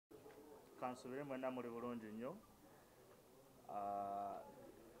kansubire mwenna muli bulungi nnyo.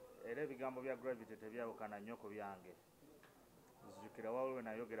 Era ebigambo bya Gravity tebyawukana nnyo ku byange. Nzijukira waliwo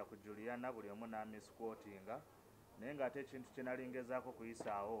nayogera ku Juliana buli omu n'amisquotinga, naye ng'ate ekintu kye nalingezaako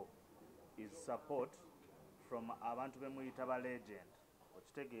kuyisaawo is support from abantu be muyita ba legend.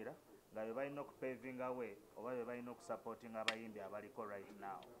 Okitegeera nga be balina okupavinga way oba be balina okusupportinga abayimbi abaliko right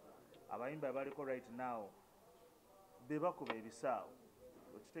now. Abayimbi abaliko right now be bakuba ebisaawo.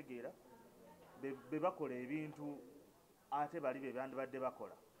 Okitegeera be bakola ebintu ate bali be bandibadde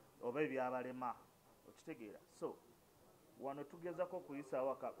bakola oba ebyabalema. Okitegeera. So wano tugezako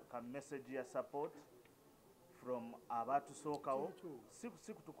kuyisaawo ka message ya support from abatusookawo,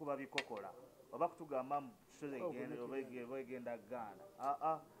 si kutukuba bikokola oba kutugamba oba egenda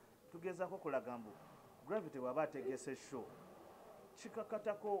gaana. Tugezako kulaga mbu Gravity bw'aba ategese show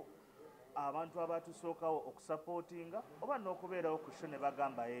kikakatako abantu abatusookawo okusupportinga oba n'okubeerawo ku show ne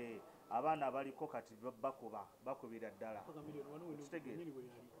bagamba abaana abaliko kati bakubira ddala.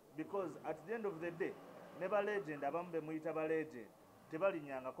 Because at the end of the day ne ba legend abamu be muyita ba legend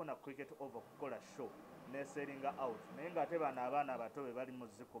tebalinyangako na cricket over kukola show neseringa out, naye ng'ate bano abaana abato be bali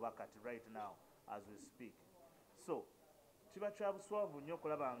muzikuba kati right now as we speak. So kiba kya buswavu nnyo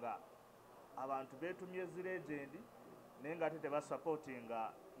okulaba nga abantu beetumye zi legend naye ng'ate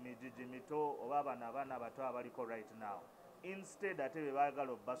tebasupportinga mijiji mito oba bano abaana abato abaliko right now. Instead ate be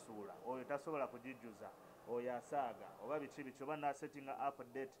baagala obbasuula, oyo tasobola kugijjuza, oyo asaaga oba biki oba nasettinga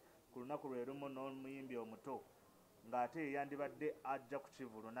update ku lunaku lwe lumu n'omuyimbi omuto ng'ate yandibadde ajja ku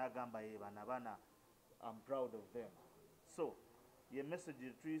kivulu n'agamba bana bana I'm proud of them. So ye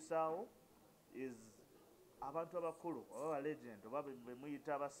message tuyisaawo is abantu abakulu oba legend oba be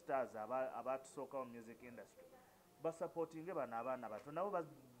muyita aba stars abatusooka mu music industry basupportinge bano abaana bato nabo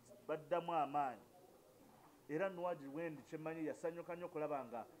baddamu amaanyi. Era Nwaji Wendi kyemanyi yasanyuka nnyo okulaba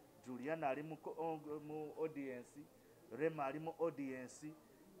nga Juliana ali mu audience, Rema ali mu audience.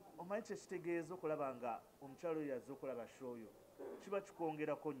 Omanyi kye kitegeeza okulaba nga omukyalo oyo yazze okulaba show yo kiba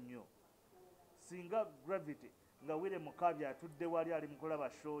kikwongerako nnyo. Singa Gravity nga Wire Mukabi atudde wali ali mu kulaba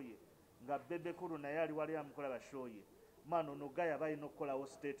show ye, nga Bebe Kulu naye ali wali ali mu kulaba show ye, mano ono Gaya balina okukolawo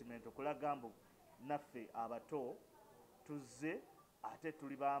statement okulaga mbu naffe abato tuzze ate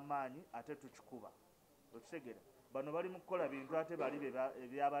tuli b'amaanyi ate tukikuba. Okitegeera bano bali mu kukola bintu ate bali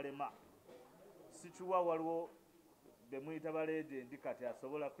ebyabalema. Sikiwa waliwo be muyita ba legend kati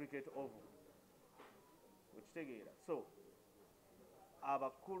asobola cricket over. Okitegeera. So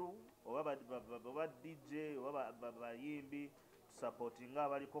abakulu oba DJ oba bayimbi supportinga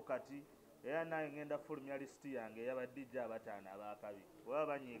abaliko kati. Era naye ngenda fulumya list yange ey'aba DJ abataano abakabi oba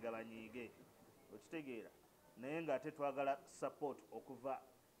banyiige. Okitegeera. Naye ng'ate twagala support okuva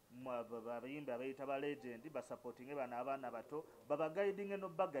abayimbi abayita ba legend basupportinge bano abaana bato babaguidinge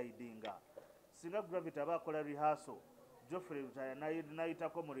n'obbagaidinga. Singa Gravity aba akola rehearsal, Geoffrey Rutaya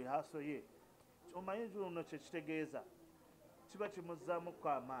nayitako mu rehearsal ye, omanyi luno kye kitegeeza kiba kimuzzaamuko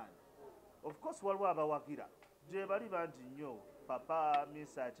amaanyi. Of course waliwo abawagira gye bali bangi nnyo, Papa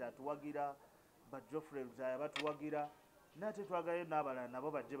Misa kyatuwagira, ba Geoffrey Rutaya batuwagira, nate twagalayo n'abalala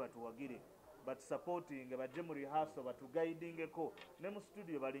nabo bajje batuwagire, but supporting bajje mu rehearsal batuguidingeko, ne mu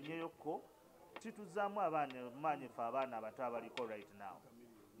studio balinyeyoko. Kituzaamu amaanyi ffe abaana abato abaliko right now.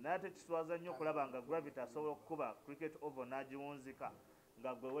 Nate kiswaza nnyo okulaba nga Gravity asobola okukuba cricket over n'agiwunzika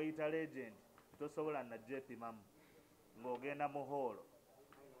nga gwe weyita legend tosobola najjepimamu ng'ogenda mu holo.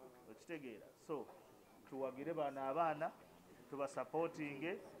 Okitegeera. So tuwagire bano abaana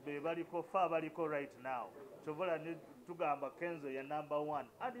tubasupportinge be baliko ffe abaliko right now. Kyovola ne tugamba Kenzo ya number 1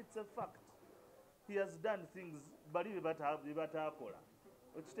 and it's a fact. He has done things bali be bataakola.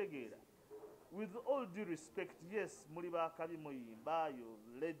 Okitegeera. With all due respect, yes, muli bakabi muyimba, you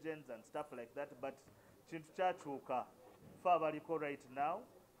legends and stuff like that, but kintu kyakyuka ffe abaliko right now,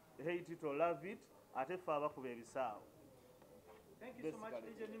 hate it or love it, ate ffe abakuba ebisaawo. Thank you so much,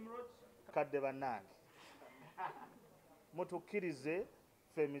 DJ NIMROD. Kadde bannange mutukkirize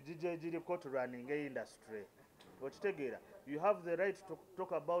ffe emijiji egiriko turunning industry. Okitegeera. You have the right to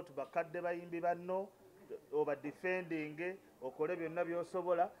talk about bakadde bayimbi banno oba defending okole byonna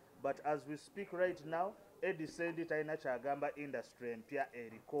by'osobola. But as we speak right now, Eddy Sendi talina kyagamba industry empya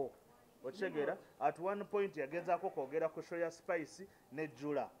eriko. Okitegeera. At one point yagezaako kwogera ku show ya Spice ne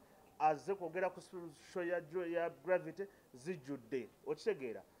Jula. Azze kwogera ku show ya Gravity zijjudde.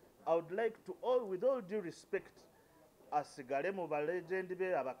 Okitegeera. I would like to with all due respect asigale mu ba legend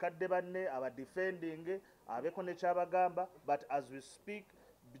be abakadde banne abadefending abeko ne kyabagamba, but as we speak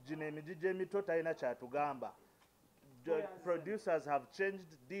gino emijiji emito talina kyatugamba. Producers have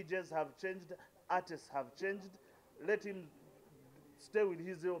changed, DJs have changed, artists have changed. Let him stay with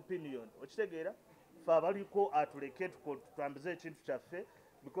his opinion. Okitegeera fe abaliko atuleke tutambuze ekintu kyaffe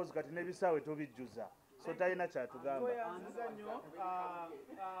because kati n'ebisaawe tobijjuza so talina kyatugamba.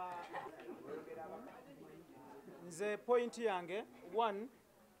 Nze point yange one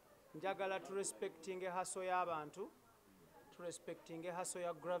njagala to respecting haso y'abantu, to respecting haso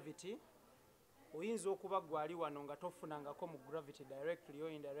ya gravity. Oyinza okuba gwali wano nga tofunangako mu gravity directly or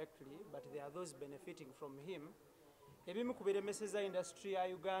indirectly, but there are those benefiting from him. Ebimu ku biremeseza industry ya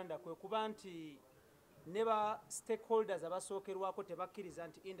Uganda kwe kuba nti ne ba stakeholders abasookerwako tebakkiriza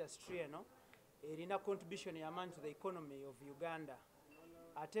nti industry eno erina contribution y'amaanyi to the economy of Uganda.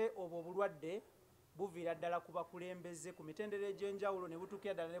 Ate obwo obulwadde buviira ddala ku bakulembeze ku mitendera egy'enjawulo ne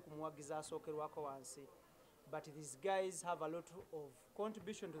butuukira ddala ne ku muwagizi asookerwako wansi. But these guys have a lot of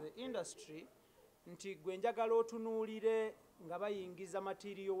contribution to the industry. Nti gwe njagala otunuulire nga bayingiza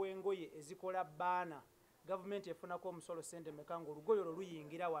materiyo w'engoye ezikola baana gavumenti efunako omusolo sente meka ng'olugoye olwo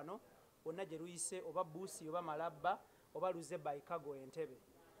luyingira wano wonna gye luyise oba buusi oba malabba oba luze baikago Entebbe.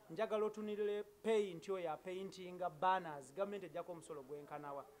 Njagala otunuulire paint oyo apaintinga banners gavumenti ejjako omusolo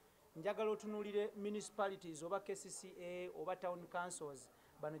gwenkanawa. Njagala otunuulire municipalities oba KCCA oba town councils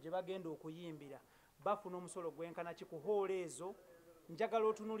bano gye bagenda okuyimbira bafuna omusolo gwenkana ki ku hoola ezo. Njagala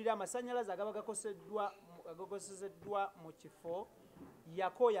otunuulira amasannyalaze agaba gakosezeddwa mu kifo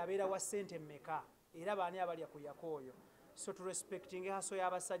yakooyo abeera wa ssente mmeka era baani abalya ku yakooyo. So to respecting haso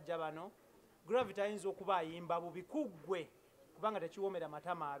y'abasajja bano gravity ayinza okuba ayimba bubi kuggwe kubanga tekiwoomera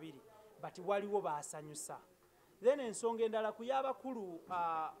matama abiri but waliwo baasanyusa. Then ensonga endala ku y'abakulu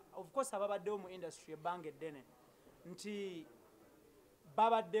of course ababaddewo mu industry ebbanga eddene nti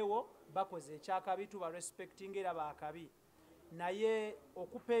babaddewo bakoze ekyakabi tuba respecting era baakabi. Naye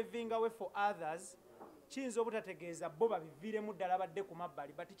okupevinga we for others kiyinza obutategeeza bo babiviiremu ddala badde ku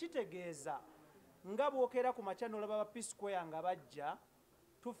mabbali but kitegeeza nga bwokera ku makya n'olaba ba Peace Square nga bajja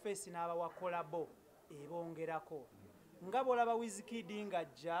Two-Face n'abawakolabo ebongerako nga bw'olaba Wizkid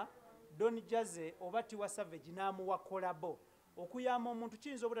ng'ajja Don Jazzy oba Tiwa Savage n'amuwakolabo okuyamba omuntu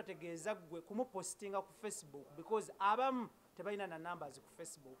kiyinza obutategeeza ggwe kumupostinga ku Facebook because abamu tebalina na numbers ku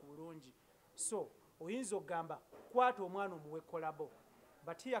Facebook bulungi. So oyinza okugamba kwata omwana omuwe kolabo.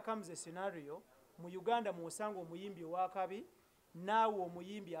 But here comes a scenario mu Uganda muosanga omuyimbi owakabi naawe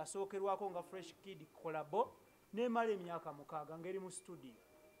omuyimbi asookerwako nga Fresh Kid kolabo n'emala emyaka 6 ngeri mu studio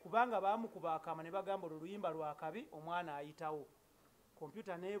kubanga baamukuba akama ne bagamba oluyimba lwakabi omwana ayitawo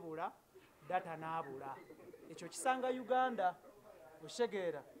kompyuta n'ebula data n'abula. Ekyo kisanga Uganda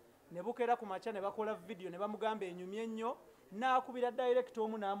oshegeera ne bukera ku makya ne bakola video ne bamugamba enyumye ennyo n'akubira direct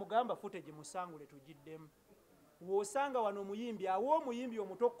omu n'amugamba footage musangule tugiddemu. Wosanga wano omuyimbi awo omuyimbi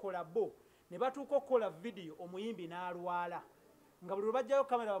omuto kolabo ne batuuka okukola video omuyimbi n'alwala nga buli lwebajjayo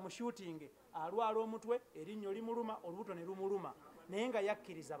kamera bamushooting alwala omutwe erinnyo limuluma olubuto ne lumuluma naye nga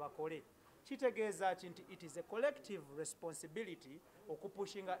yakkiriza bakole. Kitegeeza nti it is a collective responsibility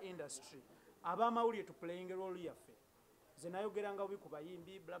okupushinga industry. Abamawulire to playing a role yaffe ze nayogeranga bubi ku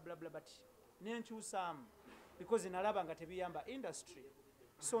bayimbi bla bla bla but nenkyusaamu because nalaba nga tebiyamba industry.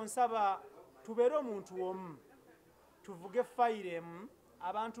 So nsaba tubeere omuntu omu tuvuge fire emu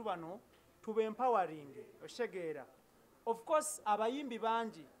abantu bano tube empowering oshegeera. Of course abayimbi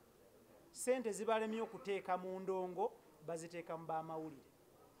bangi sente zibalemye okuteeka mu ndongo baziteeka mu bamawulire.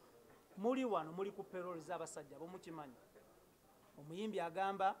 Muli wano muli ku payroll z'abasajja bomukimanyi omuyimbi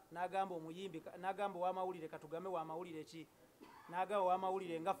agamba n'agamba omuyimbi n'agamba w'amawulire katugambe w'amawulire ki n'agamba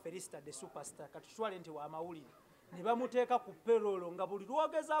w'amawulire nga Felista the superstar katutwale nti w'amawulire ne bamuteeka ku payroll nga buli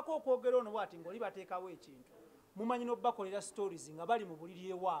lwogezaako okwogera ono bwati ng'oli bateekawo ekintu mumanyi n'obbakolera stories nga bali mu buliri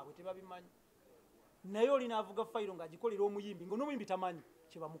ewaabwe tebabimanyi naye oli n'avuga fayiro ng'agikolera omuyimbi ng'omuyimbi tamanyi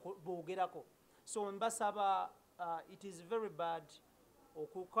kye boogerako. So mbasaba it is very bad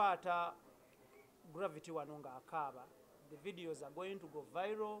okukwata gravity wano ng'akaaba. The videos are going to go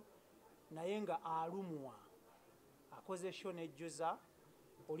viral naye nga alumwa akoze show nejjuza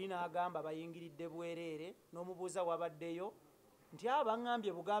oli n'agamba bayingiridde bwereere n'omubuuza wabaddeyo nti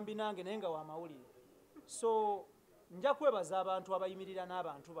baŋŋambye bugambi nange naye nga w'amawulire. So nja kwebaza abantu abayimirira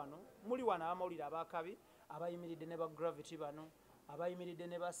n'abantu bano muli wano abamawulire abakabi abayimiridde ne ba gravity bano abayimiridde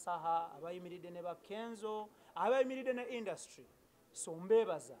ne ba Saha abayimiridde ne ba Kenzo abayimiridde ne industry. So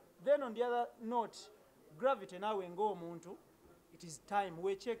mbebaza. Then on the other note gravity nawe ng'omuntu it is time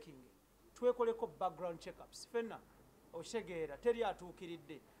we checking twekoleko background checkups fenna oshegeera teri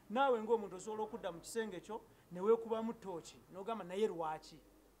atuukiridde naawe ng'omuntu osobola okudda mu kisenge kyo ne weekubamu tooki n'ogamba naye lwaki.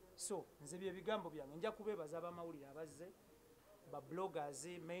 So nze bye bigambo byange nja kubeebaza abamawulire abazze ba bloggers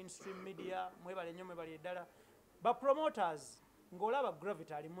mainstream media mwebale nnyo mwebale eddala ba promoters ng'olaba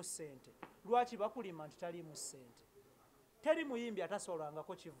gravity ali mu ssente lwaki bakulima nti tali mu ssente teri muyimbi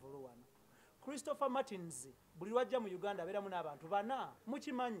atasoolangako kivulu wano. Christopher Martins buli lwajja mu Uganda abeeramu n'abantu bana,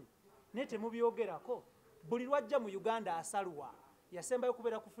 mukimanyi naye temubyogerako. Buli lwajja mu Uganda asalwa, yasembayo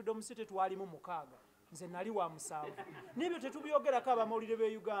kubeera ku Freedom City twalimu 6, nze nali wa 7. N'ebyo tetubyogerako abamawulire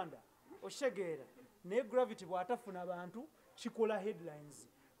b'e Uganda, oshegeera. Naye Gravity bw'atafuna bantu kikola headlines.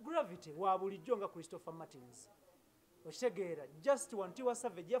 Gravity wa bulijjo nga Christopher Martins, oshegeera. Just Wantiwa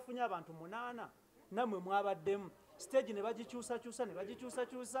Savage yafunye abantu 8, namwe mwabaddemu. Stage ne bagikyusa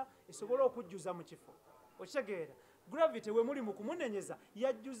esobola okujjuza mu kifo, oshegeera. Gravity we muli mu kumunenyeza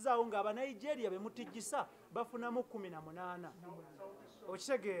yajjuzaawo ng'aba Nigeria be mutijjisa bafunamu 18,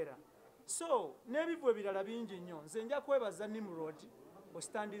 okitegeera. So n'ebivu ebirala bingi nnyo. Nze nja kwebaza NIMROD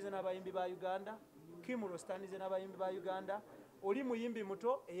ostandize n'abayimbi ba Uganda, Kimuro ostandize n'abayimbi ba Uganda, oli muyimbi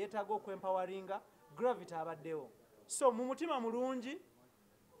muto eyeetaaga okwempawaringa, Gravity abaddewo. So mu mutima mulungi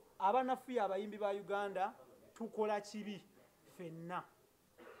abanafuya abayimbi ba Uganda tukola kibi ffenna,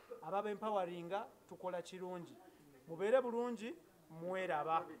 ababa empawaringa tukola kirungi. Mubeere bulungi,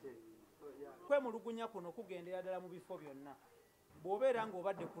 mweraba. Kwemulugunya kuno kugendera ddala mu bifo byonna. Bw'obeera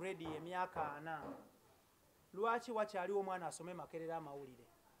ng'obadde ku redio emyaka 4, lwaki wakyaliwo omwana asome Makerere amawulire?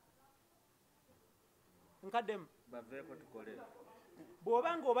 Nkaddemu baveeko tukole.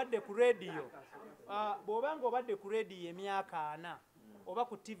 bw'oba ng'obadde ku redio emyaka 4 oba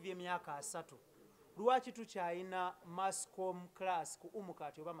ku TV emyaka 3, lwaki tukyayina Mascom class ku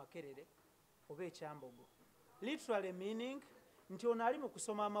Umukati oba Makerere oba Ekyambogo? Literally meaning nti ono ali mu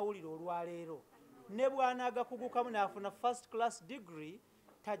kusoma amawulire olwaleero, ne bw'anaagakugukamu n'afuna first class degree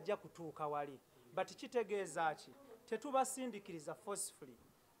tajja kutuuka wali. But kitegeeza ki? Tetubasindikiriza forcefully.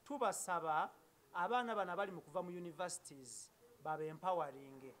 Tubasaba abaana bano abali mu kuva mu universities baba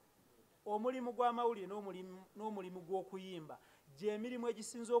empowering. Omulimu gw'amawulire n'omulimu gw'okuyimba gy'emirimu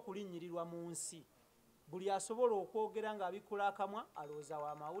egisinza okulinnyirirwa mu nsi. Buli asobola okwogera ng'abikula akamwa alowooza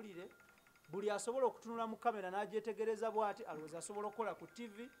wa mawulire. Buli asobola okutunula mu kamera n'agyetegereza bw'ati alowooza asobola okukola ku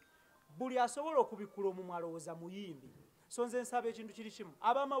TV. Buli asobola okubikula omumwa alowooza muyimbi. So nze nsaba ekintu kiri kimu.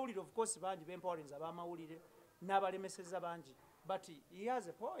 Abamawulire of course bangi b'empowerinza abamawulire n'abalemeseza bangi. But he has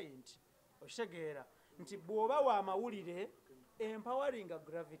a point. Oshegeera nti bw'oba wa mawulire empowering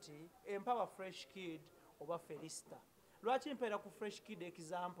Gravity, empower Fresh Kid oba Felista. Lwaki mpeera ku Fresh Kid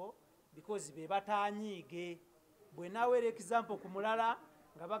example? Because be batanyiige. Bwe naweera example ku mulala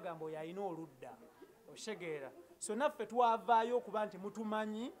nga bagamba oyo alina oludda, oshegeera. So naffe twavaayo okuba nti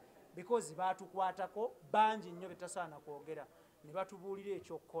mutumanyi because baatukwatako bangi nnyo betasaana kwogera, ne batubuulira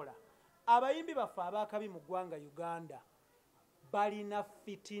ekyokukola. Abayimbi baffe abaakabi mu ggwanga Uganda balina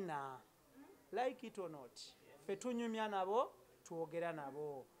fitina, like it or not. Ffe tunyumya nabo, twogera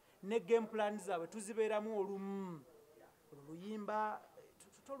nabo, ne game plan zaabwe tuzibeeramu olumu. Oluyimba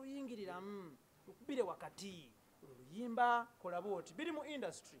toluyingiriramu, lukubire wakati. Oluyimba kola bwoti, biri mu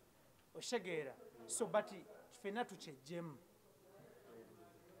industry, oshegeera. So but ffenna tukyejjemu.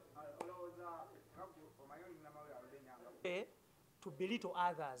 To belittle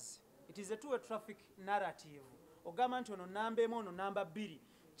others. It is a two-way traffic narrative. Ogamba nti ono namba emu ono namba 2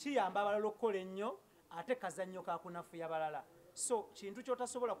 kiyamba abalala okukola ennyo ate kazannyo kakunafuya balala. So kintu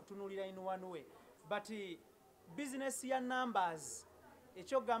kyotasobola kutunuulira in one way. But business ya numbers,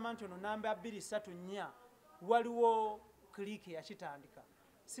 ekyogamba nti ono namba 2, 3, 4 waliwo click yakitandika.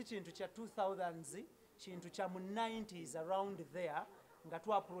 Si kintu kya 2000s, kintu kya mu 90s around there nga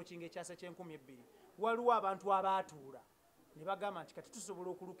tu approaching ekyasa kye2000. Waliwo abantu abaatuula ne bagamba nti kati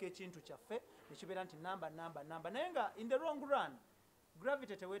tusobola okuluka ekintu kyaffe ne kibeera nti namba. Naye nga in the wrong run,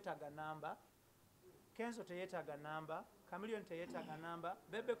 Gravity teweetaaga namba, Kenzo teyeetaaga namba, Chameleon teyeetaaga namba,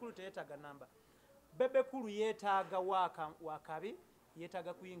 Bebekulu teyeetaaga namba. Bebekulu yeetaaga wakabi,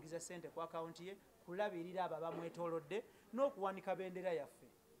 yeetaaga kuyingiza ssente ku akawunti ye, kulabirira abo abamwetoolodde n'okuwanika bendera yaffe.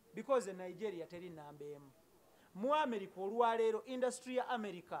 Because Nigeria teri namba emu. Mu America olwaleero industry ya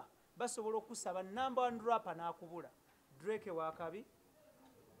America basobola okusaba number 1 rapper n'akubula. Drake wakabi,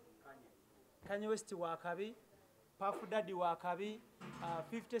 Kanye West wakabi, Puff Daddy wakabi,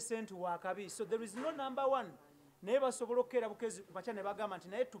 50 Cent wakabi. So there is no number 1. Naye basobola okukeera bukezi ku makya ne bagamba nti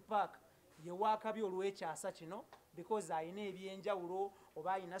naye Tupac ye wakabi olw'ekyasa kino because ayina ebyenjawulo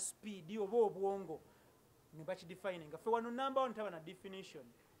oba ayina speed oba obwongo ne bakidefine nga ffe wano number 1 taba na definition.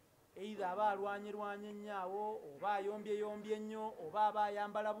 Either aba alwanye nnyawo oba ayombye nnyo oba aba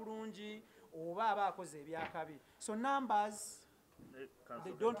ayambala bulungi oba aba akoze ebyakabi. So numbers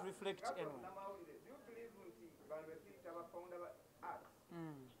they don't reflect anyone.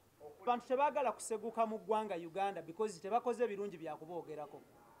 Abantu tebaagala kuseguka mu ggwanga Uganda because tebakoze birungi byakuboogerako.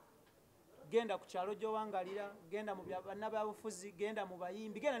 Genda ku kyalo gy'owangalira, genda mu bannabyabufuzi, genda mu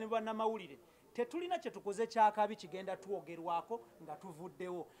bayimbi, genda ne bannamawulire, tetulina kye tukoze kyakabi kigenda twogerwako nga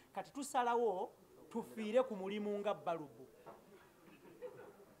tuvuddewo kati tusalawo tufiire ku mulimu nga balubu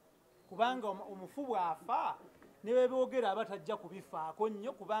kubanga omufu bw'afa ne beboogera abatajja kubifaako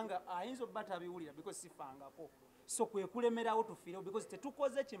nnyo kubanga ayinza obba tabiwulira because sifangako so kwe kulemerawo tufiirewo because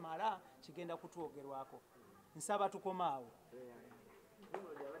tetukoze kimala kigenda kutwogerwako nsaba tukomaawo.